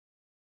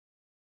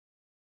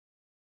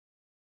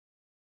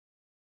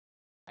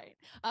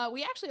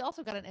We actually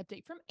also got an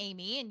update from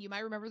Amy, and you might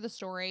remember the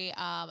story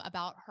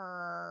about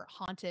her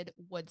haunted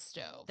wood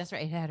stove. That's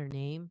right. It had her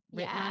name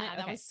written on it. Yeah,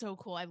 that was so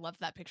cool. I loved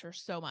that picture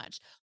so much.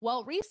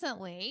 Well,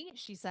 recently,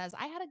 she says,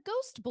 I had a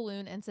ghost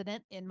balloon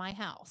incident in my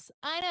house.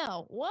 I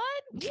know. What?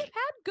 We've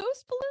had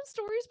ghost balloon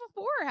stories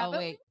before, haven't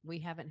wait, we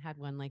haven't had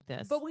one like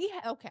this. But we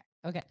okay.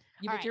 Okay.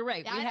 All But you're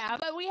right. Yeah, We have.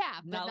 but we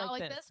have, but Not not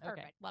like like this. this.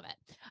 Okay. Perfect. Love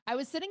it. I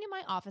was sitting in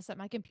my office at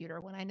my computer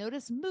when I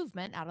noticed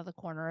movement out of the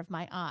corner of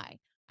my eye.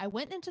 I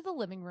went into the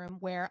living room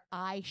where,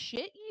 I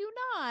shit you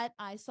not,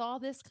 I saw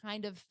this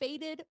kind of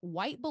faded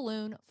white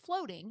balloon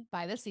floating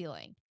by the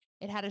ceiling.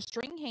 It had a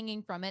string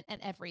hanging from it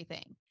and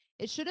everything.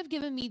 It should have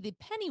given me the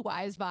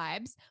Pennywise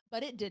vibes,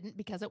 but it didn't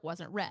because it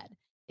wasn't red.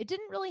 It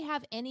didn't really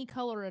have any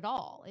color at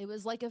all. It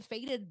was like a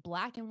faded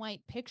black and white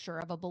picture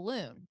of a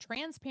balloon,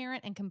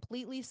 transparent and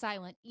completely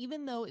silent,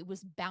 even though it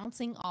was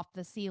bouncing off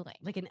the ceiling.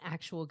 Like an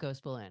actual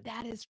ghost balloon.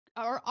 That is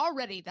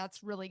already,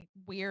 that's really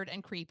weird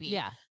and creepy.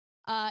 Yeah.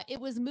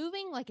 It was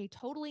moving like a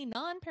totally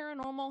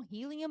non-paranormal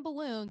helium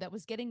balloon that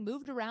was getting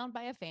moved around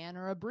by a fan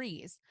or a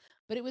breeze,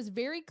 but it was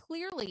very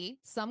clearly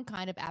some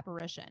kind of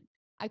apparition.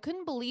 I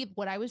couldn't believe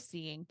what I was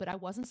seeing, but I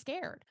wasn't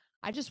scared.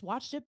 I just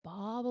watched it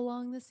bob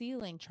along the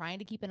ceiling, trying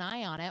to keep an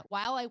eye on it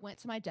while I went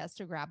to my desk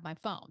to grab my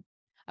phone.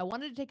 I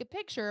wanted to take a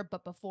picture,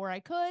 but before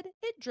I could,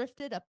 it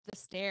drifted up the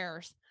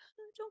stairs.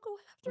 Don't go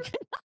after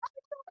it.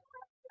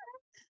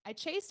 I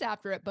chased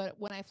after it, but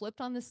when I flipped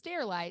on the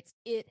stair lights,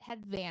 it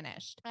had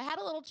vanished. I had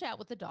a little chat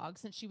with the dog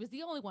since she was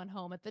the only one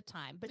home at the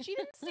time, but she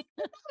didn't seem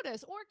to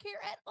notice or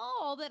care at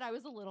all that I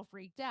was a little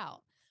freaked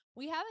out.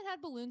 We haven't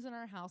had balloons in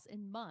our house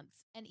in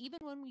months, and even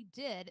when we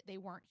did, they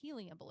weren't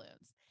helium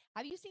balloons.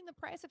 Have you seen the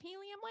price of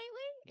helium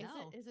lately?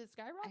 No. Is it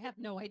skyrocketing? I have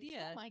no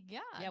idea. Oh my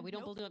God. Yeah, we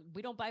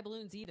don't buy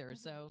balloons either.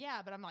 So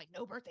Yeah, but I'm like,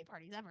 no birthday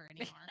parties ever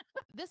anymore.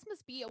 This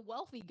must be a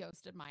wealthy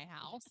ghost in my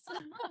house.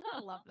 I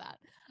love that.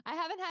 I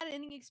haven't had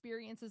any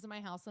experiences in my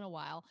house in a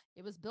while.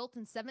 It was built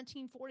in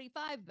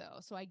 1745,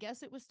 though, so I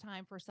guess it was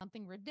time for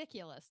something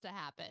ridiculous to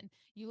happen.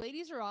 You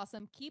ladies are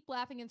awesome. Keep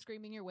laughing and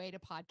screaming your way to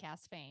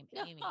podcast fame,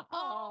 Amy.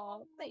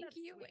 Oh, thank that's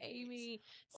you, sweet. Amy.